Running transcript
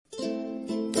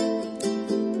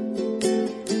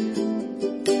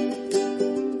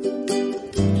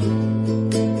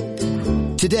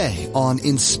today on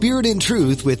In Spirit and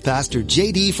Truth with Pastor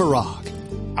J.D. Farag.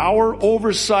 Our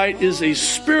oversight is a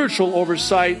spiritual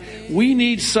oversight. We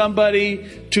need somebody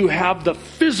to have the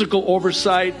physical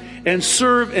oversight and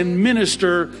serve and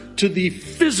minister to the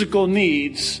physical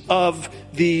needs of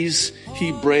these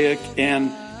Hebraic and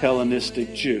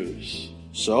Hellenistic Jews.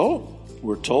 So,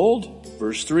 we're told,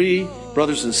 verse 3,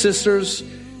 brothers and sisters,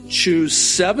 choose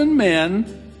 7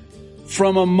 men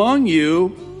from among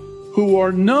you who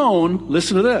are known,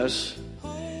 listen to this,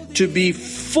 to be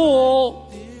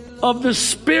full of the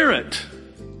Spirit.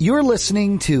 You're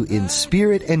listening to In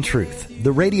Spirit and Truth,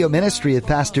 the radio ministry of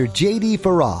Pastor J.D.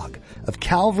 Farag of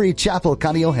Calvary Chapel,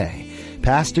 Kaneohe.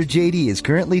 Pastor J.D. is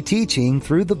currently teaching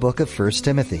through the book of 1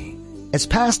 Timothy. As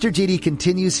Pastor J.D.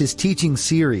 continues his teaching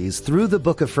series through the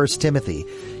book of 1 Timothy,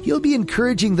 he'll be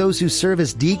encouraging those who serve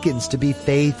as deacons to be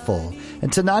faithful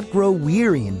and to not grow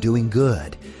weary in doing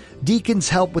good. Deacons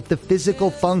help with the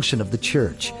physical function of the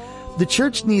church. The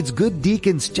church needs good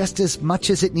deacons just as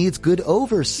much as it needs good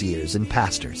overseers and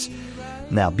pastors.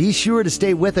 Now be sure to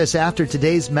stay with us after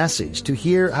today's message to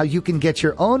hear how you can get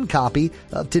your own copy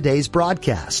of today's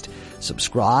broadcast.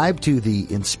 Subscribe to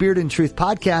the In Spirit and Truth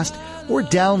podcast or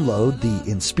download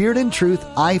the In Spirit and Truth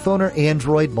iPhone or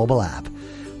Android mobile app.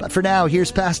 But for now,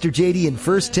 here's Pastor J.D. in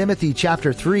 1 Timothy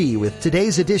chapter 3 with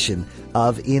today's edition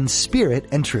of In Spirit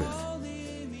and Truth.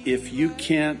 If you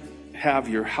can't have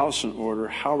your house in order,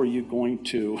 how are you going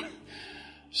to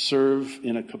serve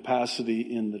in a capacity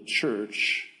in the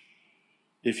church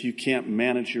if you can't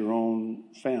manage your own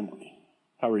family?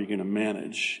 How are you going to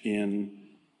manage in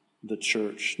the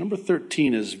church? Number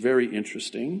 13 is very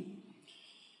interesting.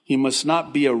 He must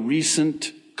not be a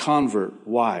recent convert.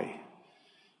 Why?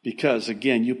 Because,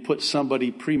 again, you put somebody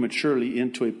prematurely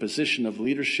into a position of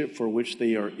leadership for which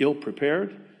they are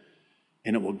ill-prepared,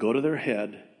 and it will go to their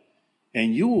head,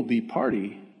 and you will be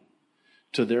party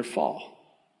to their fall.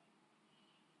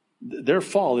 Their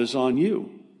fall is on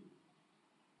you.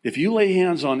 If you lay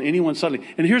hands on anyone suddenly,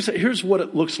 and here's what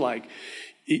it looks like.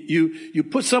 You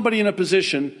put somebody in a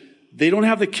position, they don't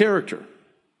have the character.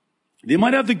 They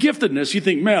might have the giftedness. You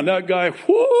think, man, that guy,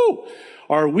 whoo,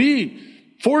 are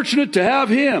we fortunate to have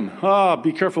him?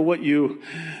 Be careful what you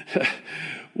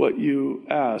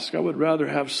ask. I would rather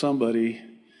have somebody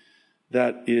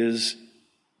that is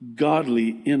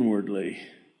godly inwardly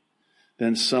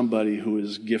than somebody who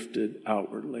is gifted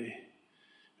outwardly.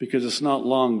 Because it's not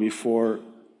long before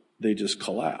they just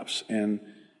collapse and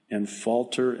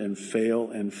falter and fail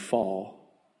and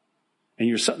fall. And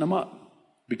you're setting them up.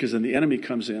 Because then the enemy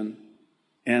comes in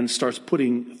and starts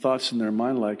putting thoughts in their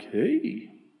mind like, hey,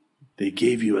 they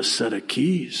gave you a set of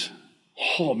keys.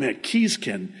 Oh man, keys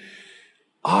can,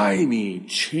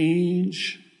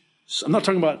 change. So I'm not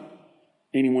talking about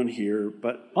anyone here,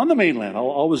 but on the mainland, I'll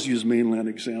always use mainland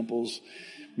examples.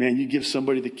 Man, you give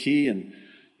somebody the key and,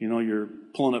 you're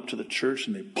pulling up to the church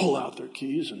and they pull out their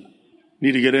keys and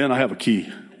need to get in. I have a key.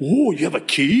 Oh, you have a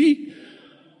key?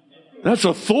 That's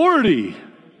authority.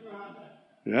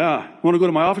 Yeah. Want to go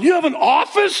to my office? You have an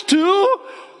office too?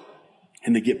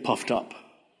 And they get puffed up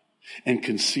and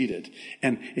conceited.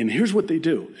 And here's what they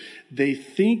do. They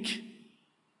think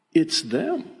it's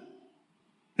them.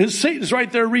 And Satan's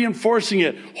right there reinforcing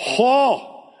it.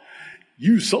 Oh,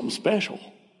 you something special.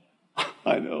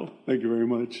 I know. Thank you very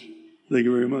much. Thank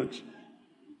you very much.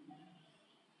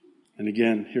 And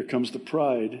again, here comes the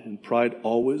pride. And pride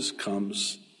always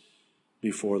comes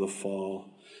before the fall.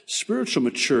 Spiritual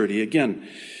maturity, again.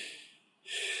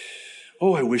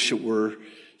 I wish it were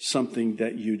something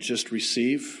that you just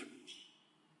receive,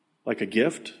 like a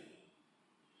gift.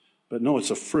 But no,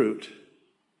 it's a fruit.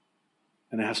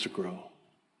 And it has to grow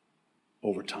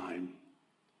over time.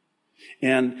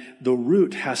 And the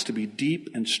root has to be deep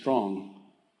and strong.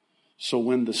 So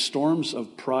when the storms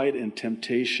of pride and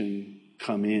temptation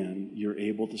come in, you're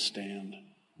able to stand.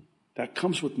 That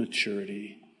comes with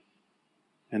maturity.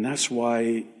 And that's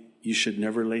why you should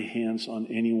never lay hands on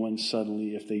anyone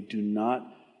suddenly if they do not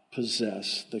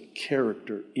possess the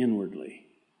character inwardly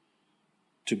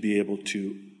to be able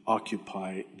to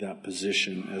occupy that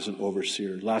position as an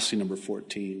overseer. Lastly, number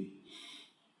 14.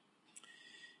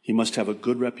 He must have a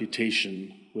good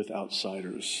reputation with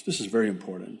outsiders. This is very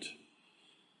important.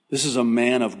 This is a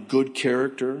man of good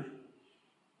character,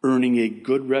 earning a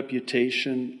good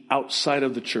reputation outside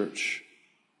of the church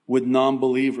with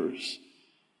non-believers.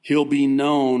 He'll be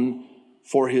known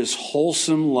for his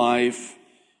wholesome life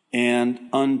and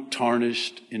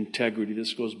untarnished integrity.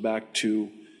 This goes back to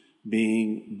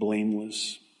being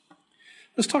blameless.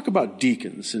 Let's talk about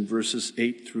deacons in verses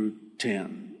 8 through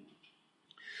 10.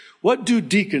 What do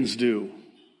deacons do?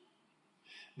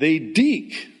 They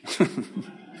deek.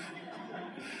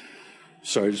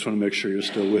 Sorry, I just want to make sure you're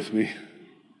still with me.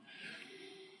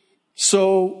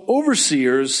 So,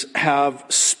 overseers have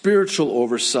spiritual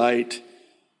oversight,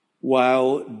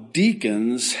 while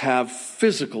deacons have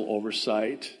physical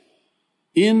oversight,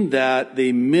 in that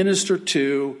they minister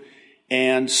to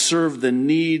and serve the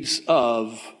needs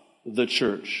of the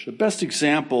church. The best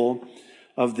example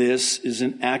of this is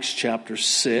in Acts chapter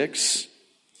 6,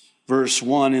 verse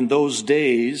 1. In those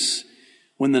days,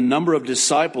 when the number of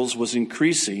disciples was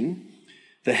increasing,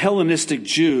 the Hellenistic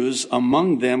Jews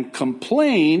among them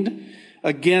complained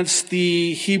against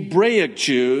the Hebraic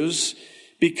Jews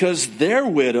because their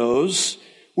widows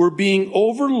were being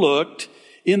overlooked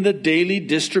in the daily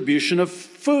distribution of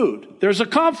food. There's a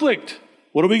conflict.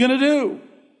 What are we going to do?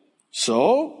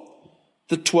 So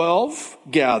the 12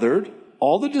 gathered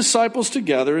all the disciples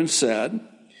together and said,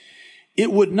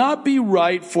 it would not be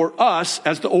right for us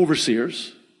as the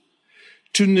overseers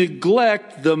to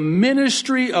neglect the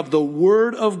ministry of the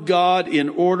Word of God in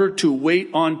order to wait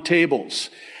on tables.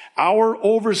 Our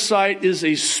oversight is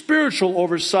a spiritual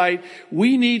oversight.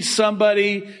 We need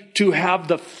somebody to have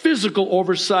the physical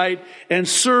oversight and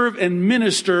serve and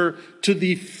minister to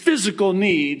the physical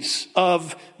needs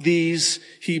of these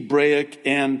Hebraic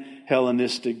and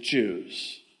Hellenistic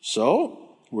Jews.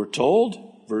 So, we're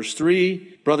told, verse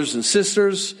 3, brothers and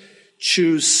sisters,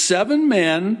 choose 7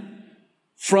 men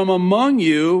from among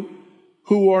you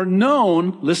who are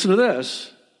known, listen to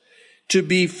this, to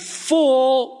be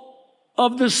full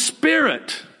of the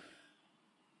Spirit.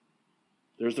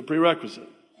 There's the prerequisite.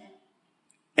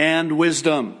 And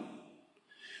wisdom.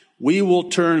 We will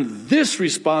turn this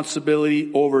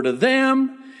responsibility over to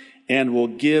them and will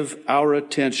give our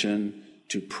attention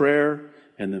to prayer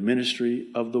and the ministry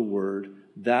of the Word.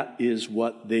 That is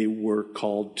what they were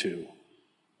called to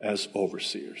as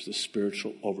overseers, the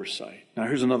spiritual oversight. Now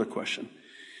here's another question.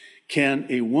 Can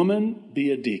a woman be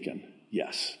a deacon?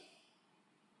 Yes.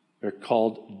 They're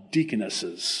called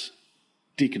deaconesses.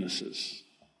 Deaconesses.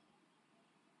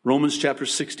 Romans chapter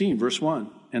 16, verse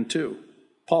 1 and 2.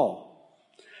 Paul,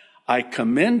 I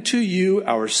commend to you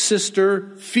our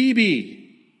sister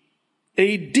Phoebe,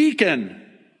 a deacon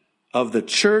of the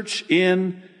church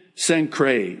in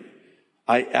Cenchreae.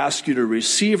 I ask you to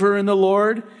receive her in the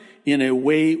Lord in a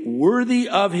way worthy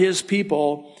of his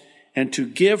people and to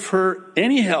give her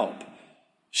any help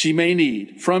she may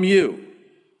need from you.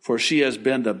 For she has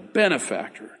been the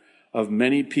benefactor of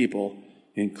many people,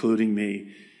 including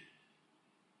me.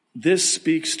 This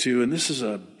speaks to, and this is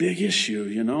a big issue,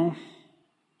 you know.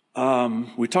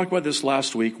 We talked about this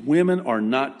last week. Women are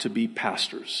not to be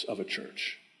pastors of a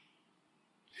church.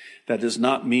 That does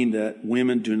not mean that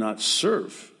women do not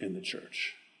serve in the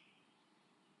church.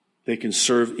 They can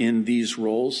serve in these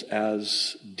roles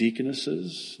as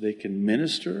deaconesses. They can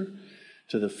minister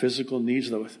to the physical needs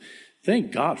of the...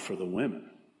 Thank God for the women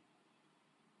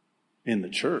in the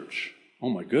church. Oh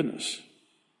my goodness.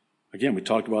 Again, we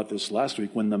talked about this last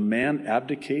week. When the man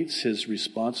abdicates his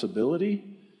responsibility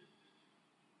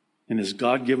and his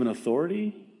God-given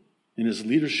authority in his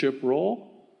leadership role,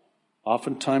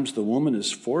 oftentimes the woman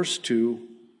is forced to,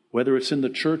 whether it's in the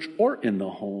church or in the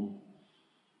home,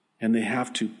 and they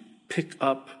have to pick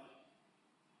up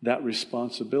that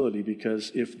responsibility, because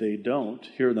if they don't,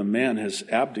 here the man has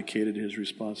abdicated his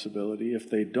responsibility. If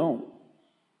they don't,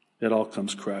 it all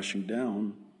comes crashing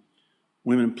down.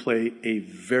 Women play a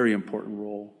very important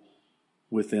role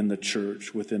within the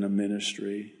church, within a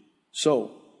ministry.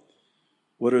 So,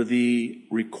 what are the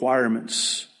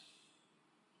requirements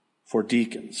for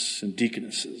deacons and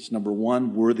deaconesses? Number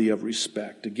 1, worthy of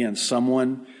respect. Again,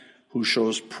 someone who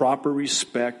shows proper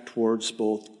respect towards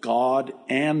both God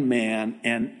and man,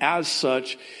 and as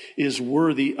such is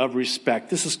worthy of respect.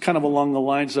 This is kind of along the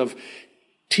lines of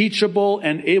teachable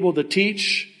and able to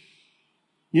teach.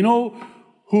 You know,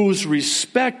 who's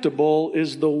respectable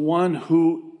is the one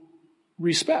who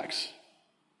respects.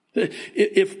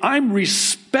 If I'm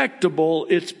respectable,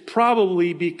 it's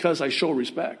probably because I show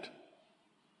respect.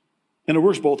 And it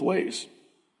works both ways.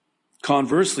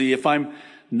 Conversely, if I'm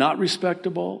not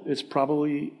respectable, it's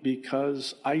probably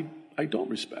because I don't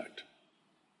respect.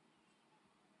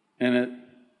 And it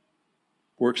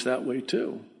works that way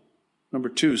too. Number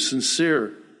 2,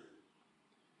 sincere.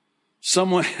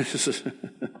 Someone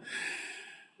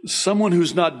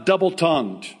who's not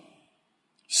double-tongued,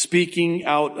 speaking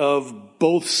out of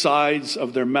both sides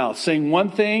of their mouth, saying one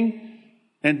thing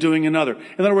and doing another.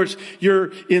 In other words,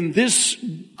 you're in this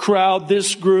crowd,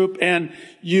 this group, and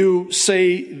you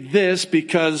say this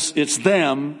because it's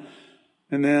them,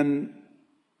 and then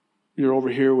you're over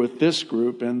here with this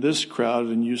group and this crowd,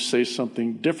 and you say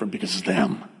something different because it's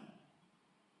them.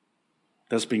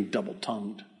 That's being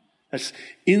double-tongued. That's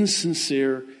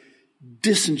insincere,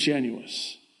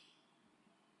 disingenuous.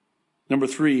 Number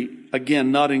 3,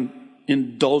 again, not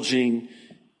indulging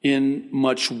in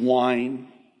much wine.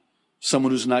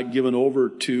 Someone who's not given over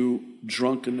to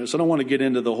drunkenness. I don't want to get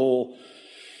into the whole,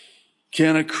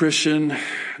 can a Christian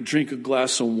drink a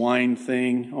glass of wine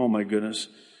thing? Oh my goodness.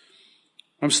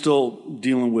 I'm still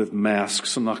dealing with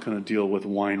masks. I'm not going to deal with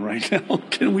wine right now.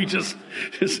 Can we just,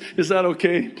 is that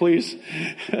okay, please?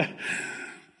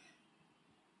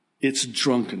 It's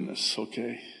drunkenness,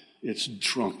 okay? It's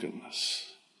drunkenness.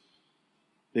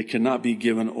 They cannot be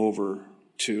given over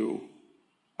to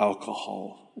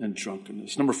alcohol and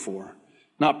drunkenness. Number 4,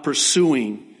 not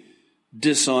pursuing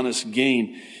dishonest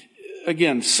gain.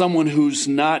 Again, someone who's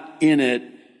not in it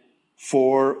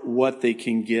for what they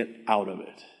can get out of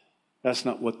it. That's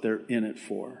not what they're in it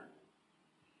for.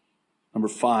 Number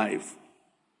 5,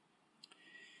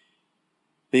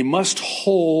 they must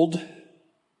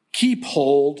keep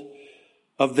hold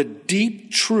of the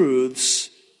deep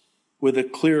truths with a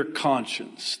clear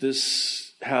conscience.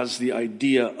 This has the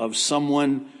idea of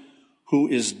someone who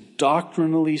is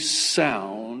doctrinally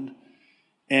sound,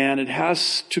 and it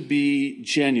has to be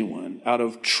genuine, out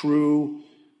of true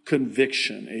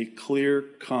conviction, a clear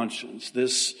conscience.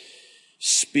 This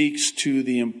speaks to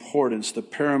the importance, the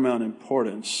paramount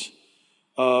importance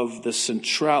of the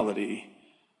centrality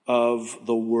of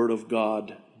the Word of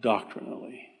God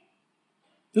doctrinally.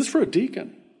 This is for a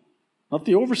deacon, not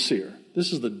the overseer.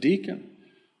 This is the deacon.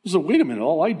 So wait a minute,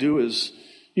 all I do is,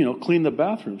 clean the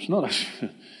bathrooms. No,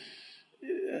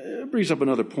 it brings up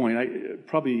another point. I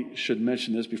probably should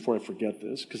mention this before I forget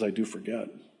this, because I do forget.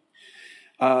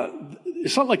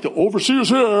 It's not like the overseer's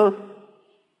here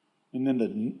and then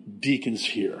the deacon's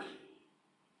here.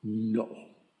 No.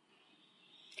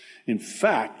 In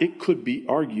fact, it could be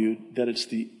argued that it's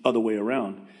the other way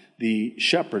around. The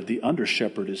shepherd, the under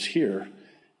shepherd is here,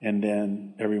 and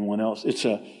then everyone else.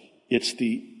 It's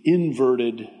the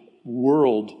inverted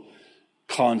world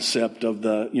concept of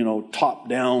the, top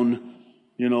down,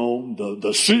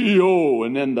 the CEO,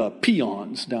 and then the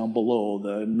peons down below,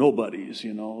 the nobodies,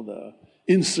 the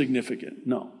insignificant.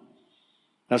 No,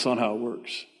 that's not how it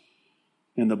works.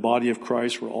 In the body of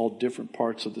Christ, we're all different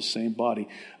parts of the same body,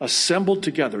 assembled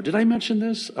together. Did I mention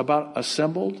this about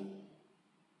assembled?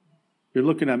 You're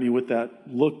looking at me with that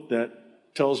look that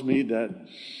tells me that,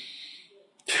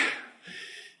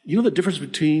 the difference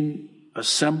between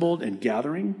assembled and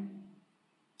gathering?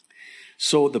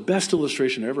 So the best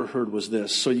illustration I ever heard was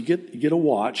this. So you get a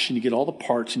watch and you get all the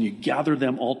parts and you gather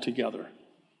them all together.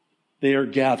 They are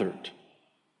gathered.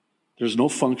 There's no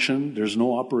function, there's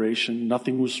no operation,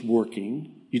 nothing was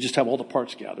working. You just have all the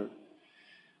parts gathered.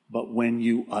 But when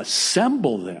you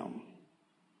assemble them,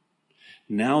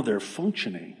 now they're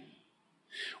functioning.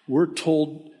 We're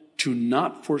told to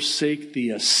not forsake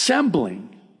the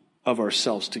assembling of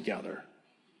ourselves together.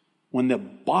 When the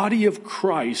body of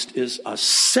Christ is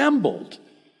assembled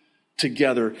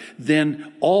together,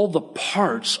 then all the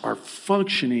parts are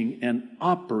functioning and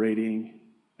operating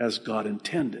as God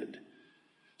intended.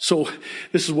 So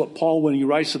this is what Paul, when he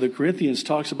writes to the Corinthians,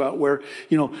 talks about where,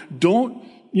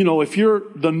 if you're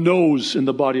the nose in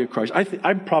the body of Christ,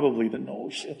 I'm probably the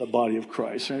nose in the body of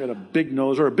Christ. I got a big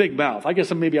nose or a big mouth. I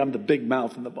guess maybe I'm the big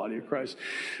mouth in the body of Christ.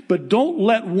 But don't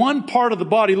let one part of the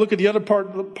body look at the other part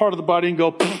of the body and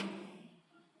go,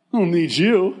 I don't need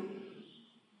you.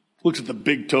 Looks at the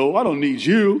big toe. I don't need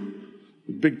you.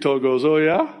 The big toe goes, oh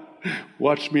yeah?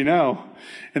 Watch me now.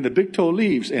 And the big toe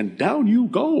leaves and down you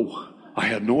go. I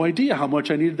had no idea how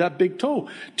much I needed that big toe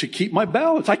to keep my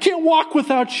balance. I can't walk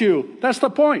without you. That's the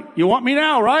point. You want me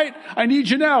now, right? I need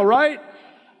you now, right?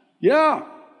 Yeah.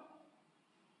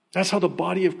 That's how the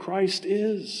body of Christ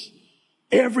is.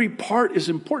 Every part is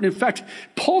important. In fact,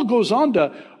 Paul goes on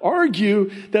to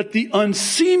argue that the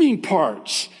unseeming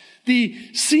parts, the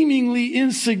seemingly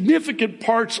insignificant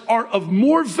parts, are of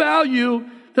more value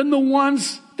than the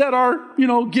ones that are,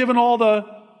 given all the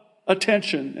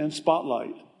attention and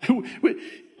spotlight.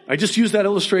 I just used that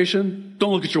illustration.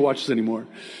 Don't look at your watches anymore.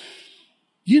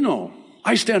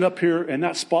 I stand up here and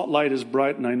that spotlight is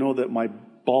bright and I know that my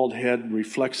bald head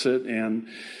reflects it and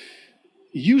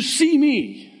you see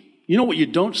me. You know what you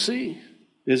don't see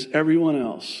is everyone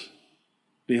else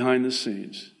behind the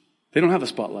scenes. They don't have a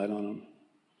spotlight on them.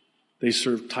 They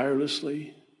serve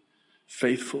tirelessly,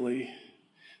 faithfully.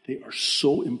 They are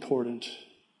so important.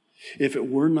 If it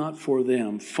were not for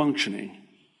them functioning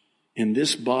in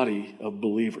this body of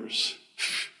believers,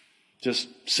 just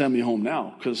send me home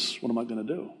now, because what am I going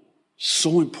to do?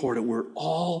 So important. We're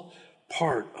all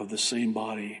part of the same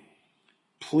body.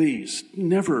 Please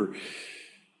never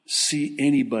see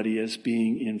anybody as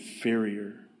being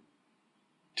inferior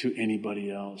to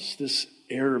anybody else. This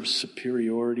air of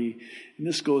superiority. And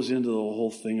this goes into the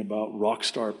whole thing about rock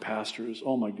star pastors.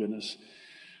 Oh my goodness.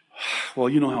 Well,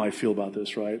 you know how I feel about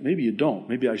this, right? Maybe you don't.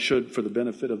 Maybe I should for the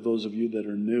benefit of those of you that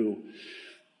are new.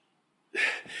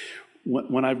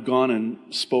 When I've gone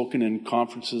and spoken in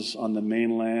conferences on the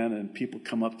mainland and people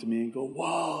come up to me and go,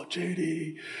 wow,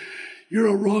 JD, you're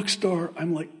a rock star.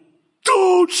 I'm like,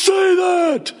 don't say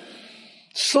that.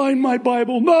 Sign my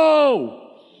Bible.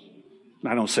 No.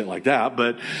 I don't say it like that,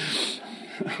 but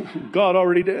God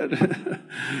already did.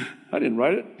 I didn't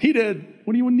write it. He did.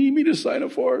 What do you need me to sign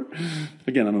it for?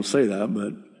 Again, I don't say that,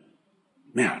 but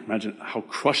man, imagine how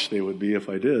crushed they would be if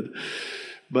I did.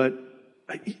 But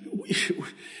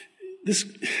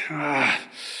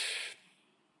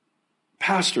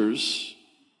pastors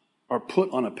are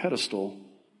put on a pedestal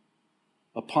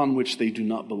upon which they do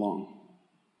not belong.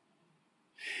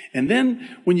 And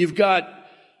then when you've got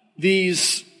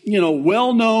these,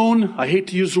 well-known, I hate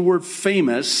to use the word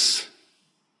famous,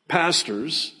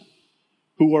 pastors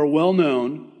who are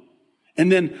well-known,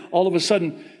 and then all of a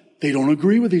sudden they don't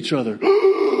agree with each other.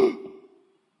 What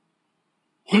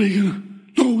are you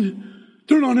going to... No,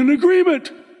 they're not in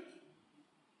agreement.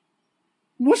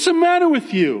 What's the matter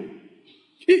with you?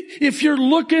 If you're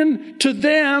looking to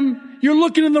them, you're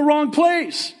looking in the wrong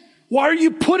place. Why are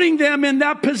you putting them in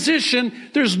that position?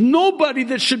 There's nobody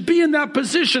that should be in that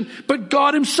position but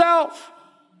God himself.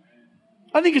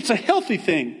 I think it's a healthy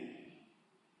thing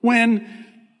when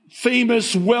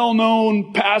famous,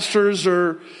 well-known pastors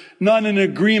are not in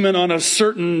agreement on a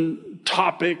certain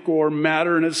topic or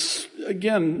matter. And it's,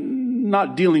 again,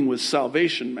 not dealing with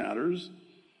salvation matters.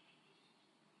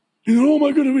 Oh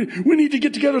my goodness, we need to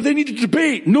get together. They need to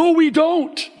debate. No, we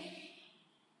don't.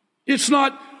 It's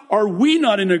not, are we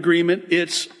not in agreement?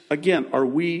 It's, again, are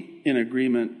we in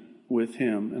agreement with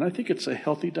him? And I think it's a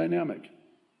healthy dynamic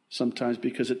sometimes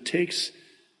because it takes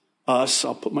us,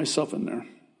 I'll put myself in there,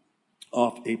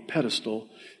 off a pedestal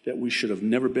that we should have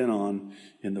never been on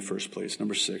in the first place.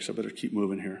 Number 6, I better keep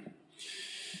moving here.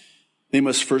 They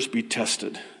must first be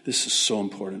tested. This is so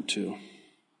important too.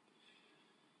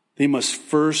 They must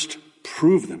first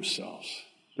prove themselves.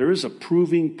 There is a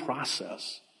proving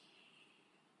process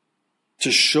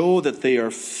to show that they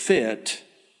are fit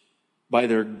by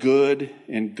their good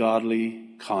and godly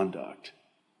conduct.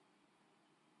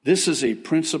 This is a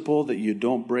principle that you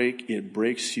don't break. It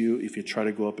breaks you if you try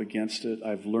to go up against it.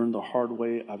 I've learned the hard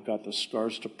way. I've got the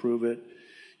scars to prove it.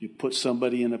 You put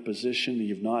somebody in a position and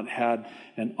you've not had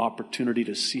an opportunity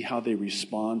to see how they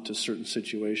respond to certain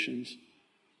situations.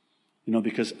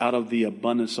 Because out of the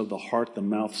abundance of the heart, the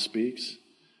mouth speaks.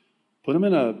 Put them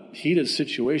in a heated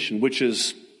situation, which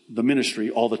is the ministry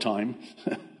all the time.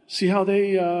 See how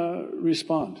they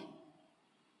respond.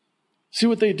 See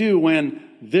what they do when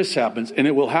this happens, and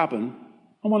it will happen.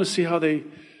 I want to see how they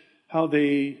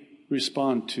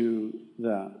respond to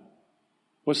that.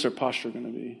 What's their posture going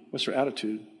to be? What's their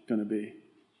attitude going to be?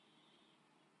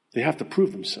 They have to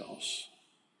prove themselves.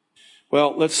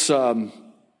 Well, let's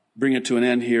bring it to an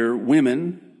end here.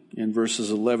 Women, in verses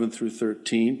 11 through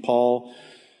 13, Paul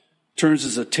turns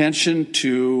his attention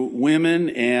to women,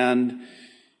 and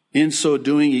in so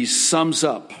doing, he sums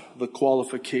up the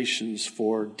qualifications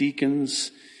for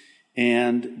deacons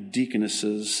and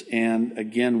deaconesses. And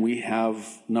again, we have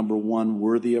number 1,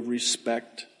 worthy of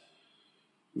respect.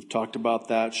 We've talked about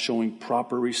that, showing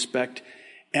proper respect.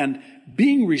 And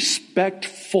being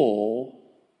respectful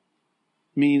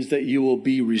means that you will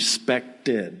be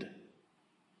respected.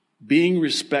 Being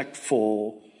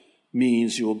respectful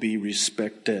means you will be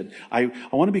respected. I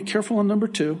want to be careful on number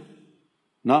 2.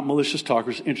 Not malicious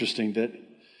talkers. Interesting that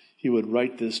he would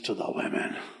write this to the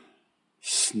women.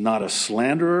 Not a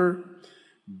slanderer,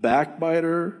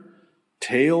 backbiter,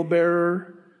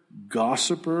 talebearer,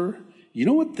 gossiper. You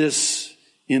know what this,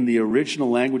 in the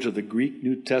original language of the Greek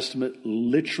New Testament,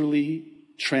 literally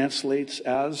translates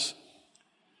as?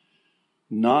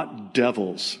 Not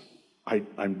devils. I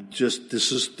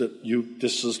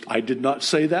did not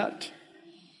say that.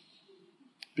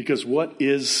 Because what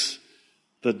is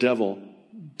the devil?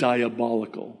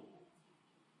 Diabolical.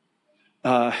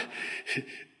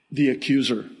 The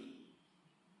accuser.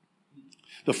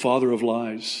 The father of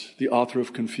lies. The author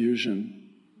of confusion.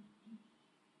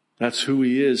 That's who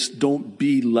he is. Don't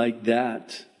be like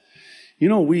that.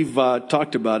 We've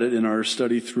talked about it in our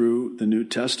study through the New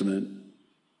Testament,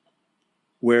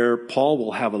 where Paul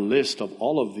will have a list of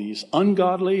all of these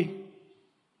ungodly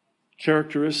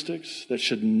characteristics that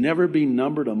should never be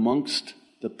numbered amongst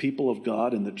the people of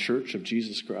God in the church of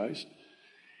Jesus Christ.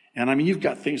 And you've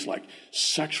got things like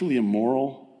sexually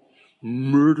immoral,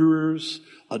 murderers,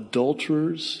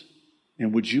 adulterers.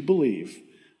 And would you believe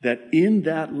that in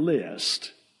that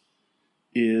list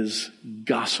is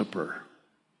gossiper.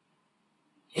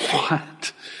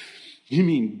 What? You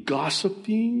mean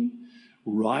gossiping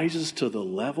rises to the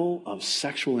level of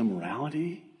sexual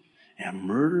immorality and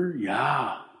murder?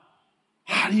 Yeah.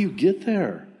 How do you get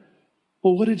there?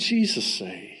 Well, what did Jesus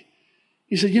say?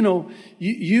 He said,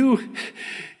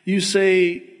 you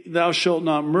say, thou shalt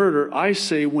not murder. I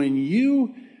say, when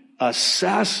you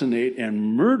assassinate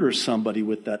and murder somebody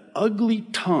with that ugly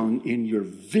tongue in your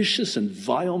vicious and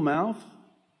vile mouth,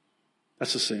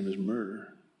 that's the same as murder.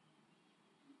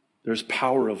 There's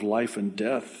power of life and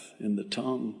death in the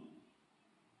tongue.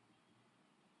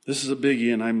 This is a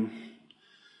biggie, and I'm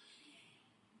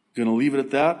going to leave it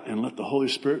at that and let the Holy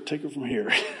Spirit take it from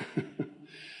here.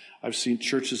 I've seen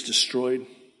churches destroyed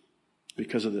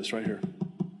because of this right here.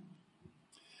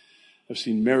 I've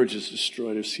seen marriages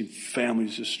destroyed. I've seen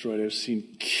families destroyed. I've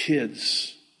seen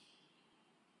kids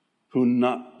who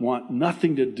want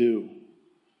nothing to do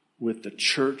with the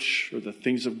church or the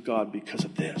things of God because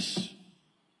of this.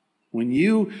 When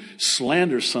you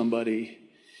slander somebody,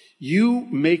 you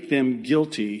make them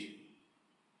guilty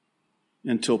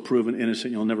until proven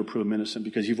innocent. You'll never prove them innocent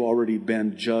because you've already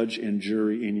been judge and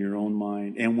jury in your own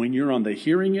mind. And when you're on the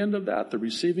hearing end of that, the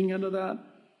receiving end of that,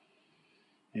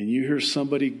 and you hear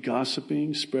somebody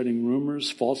gossiping, spreading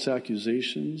rumors, false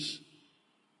accusations,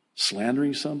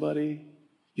 slandering somebody,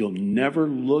 you'll never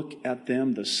look at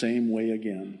them the same way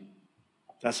again.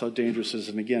 That's how dangerous it is.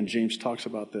 And again, James talks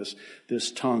about this.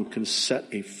 This tongue can set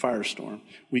a firestorm.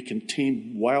 We can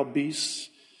tame wild beasts.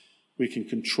 We can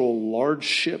control large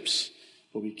ships,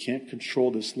 but we can't control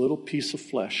this little piece of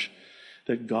flesh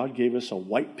that God gave us a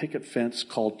white picket fence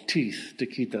called teeth to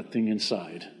keep that thing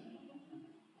inside.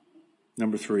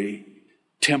 Number 3,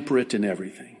 temperate in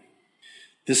everything.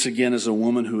 This again is a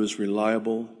woman who is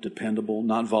reliable, dependable,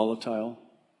 not volatile,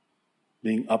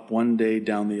 being up one day,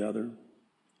 down the other.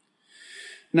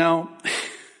 Now,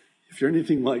 if you're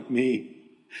anything like me,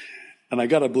 and I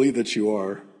got to believe that you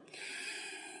are,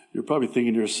 you're probably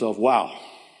thinking to yourself, wow,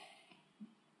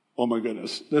 oh my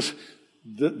goodness, this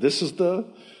is the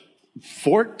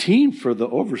 14 for the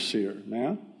overseer,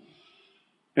 man.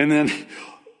 And then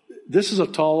this is a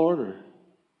tall order.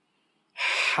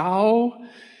 How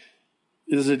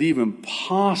is it even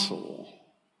possible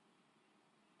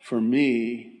for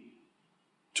me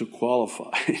to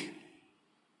qualify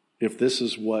if this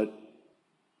is what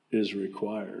is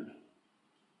required?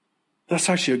 That's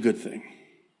actually a good thing.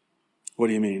 What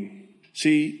do you mean?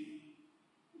 See,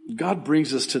 God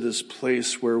brings us to this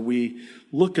place where we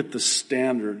look at the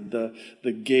standard,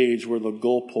 the gauge where the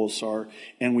goalposts are,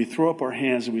 and we throw up our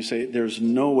hands and we say, there's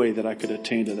no way that I could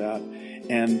attain to that.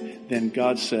 And then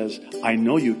God says, I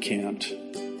know you can't,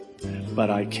 but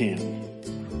I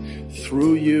can.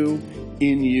 Through you,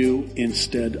 in you,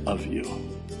 instead of you.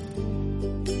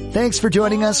 Thanks for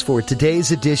joining us for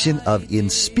today's edition of In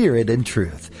Spirit and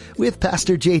Truth with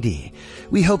Pastor JD.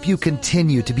 We hope you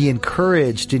continue to be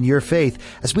encouraged in your faith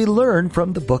as we learn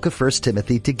from the book of 1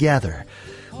 Timothy together.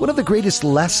 One of the greatest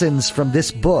lessons from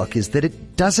this book is that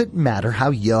it doesn't matter how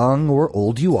young or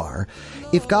old you are.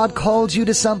 If God called you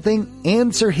to something,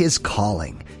 answer His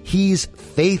calling. He's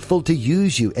faithful to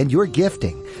use you and your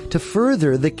gifting to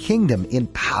further the kingdom in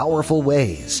powerful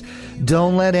ways.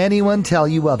 Don't let anyone tell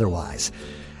you otherwise.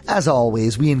 As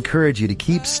always, we encourage you to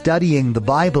keep studying the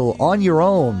Bible on your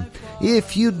own.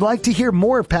 If you'd like to hear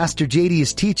more of Pastor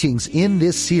JD's teachings in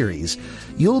this series,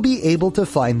 you'll be able to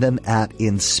find them at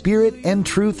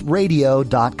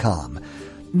inspiritandtruthradio.com.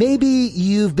 Maybe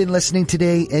you've been listening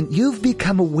today and you've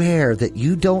become aware that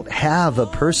you don't have a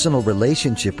personal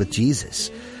relationship with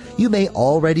Jesus. You may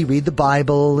already read the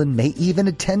Bible and may even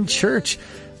attend church,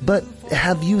 but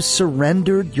have you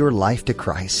surrendered your life to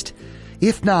Christ?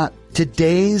 If not,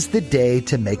 today's the day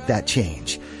to make that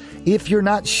change. If you're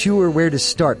not sure where to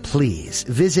start, please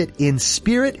visit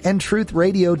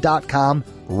inspiritandtruthradio.com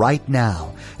right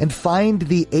now and find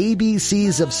the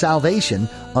ABCs of Salvation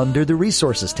under the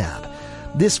Resources tab.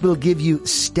 This will give you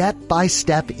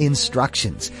step-by-step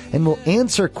instructions and will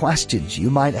answer questions you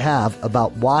might have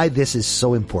about why this is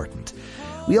so important.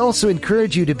 We also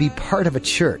encourage you to be part of a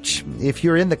church. If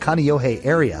you're in the Kaneohe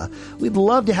area, we'd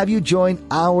love to have you join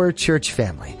our church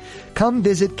family. Come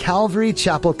visit Calvary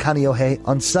Chapel Kaneohe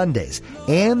on Sundays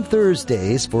and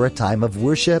Thursdays for a time of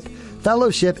worship,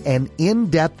 fellowship, and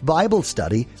in-depth Bible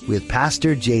study with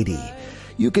Pastor JD.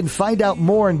 You can find out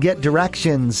more and get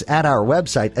directions at our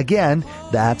website. Again,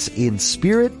 that's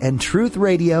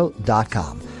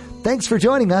inspiritandtruthradio.com. Thanks for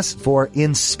joining us for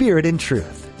In Spirit and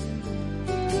Truth.